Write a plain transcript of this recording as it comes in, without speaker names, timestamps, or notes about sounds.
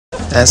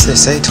As they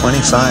say,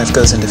 25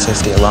 goes into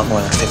 50 a lot more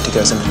than 50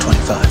 goes into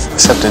 25.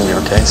 Except in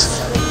your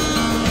case.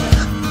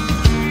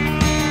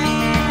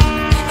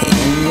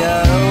 In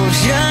your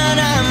ocean,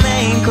 I'm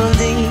ankle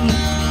deep.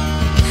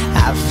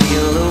 I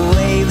feel the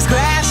waves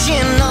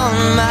crashing on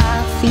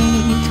my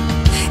feet.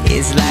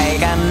 It's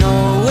like I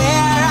know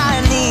where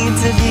I need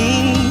to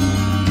be,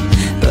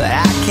 but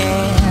I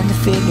can't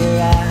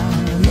figure out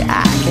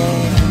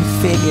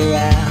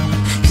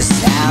just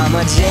how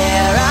much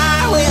air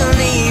I will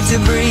need to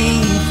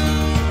breathe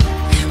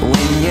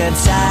when your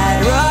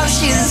tide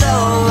rushes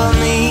over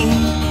me.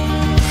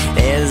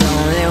 There's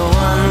only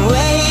one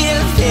way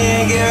to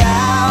figure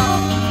out,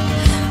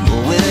 but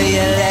will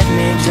you let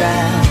me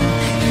drown?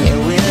 Yeah,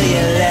 will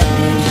you let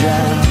me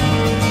drown?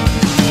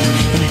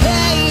 And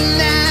hey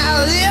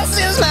now, this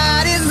is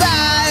my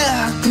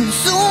desire,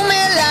 consume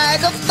me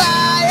like a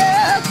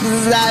fire,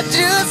 'cause I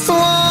just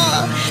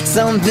want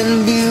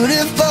something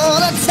beautiful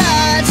to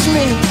touch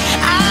me.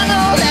 I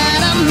know that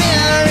I'm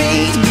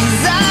married,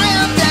 'cause I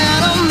am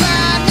down on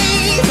my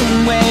knees and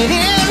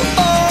waiting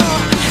for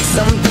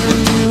something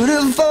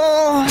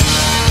beautiful.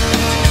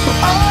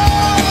 Oh,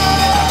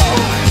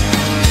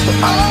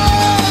 oh,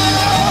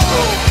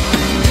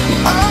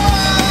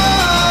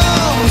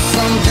 oh,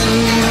 something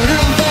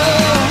beautiful.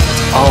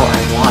 All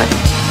I want,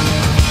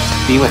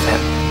 be with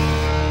him.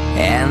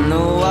 And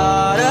the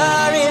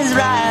water is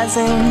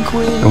rising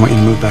quick, I want you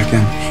to move back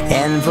in.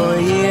 and for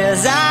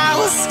years I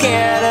was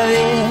scared of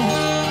it.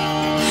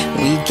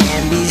 We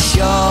can't be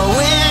sure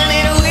when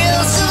it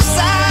will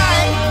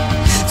subside,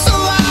 so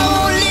I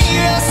won't leave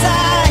your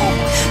side.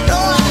 No,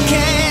 I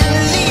can't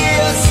leave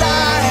your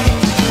side.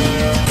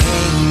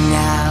 Hey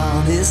now,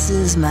 this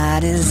is my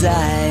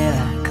desire,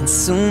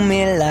 consume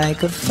me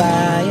like a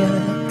fire,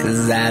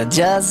 'cause I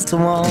just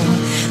want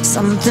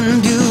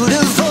something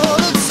beautiful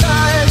to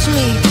touch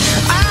me.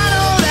 I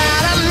know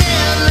that I'm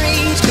in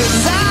reach,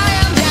 'cause I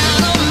am down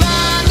on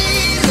my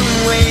knees and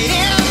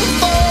waiting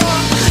for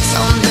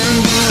something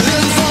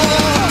beautiful.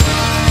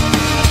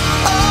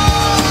 Oh,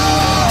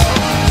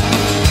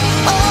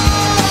 oh,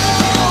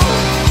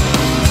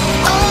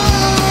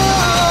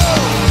 oh,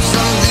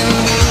 something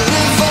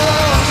beautiful.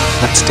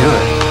 Let's do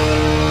it.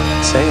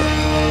 Say it.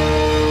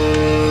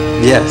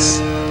 Yes.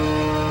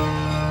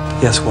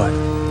 Yes, what?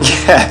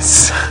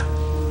 Yes.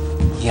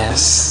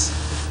 Yes.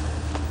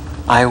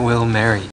 I will marry.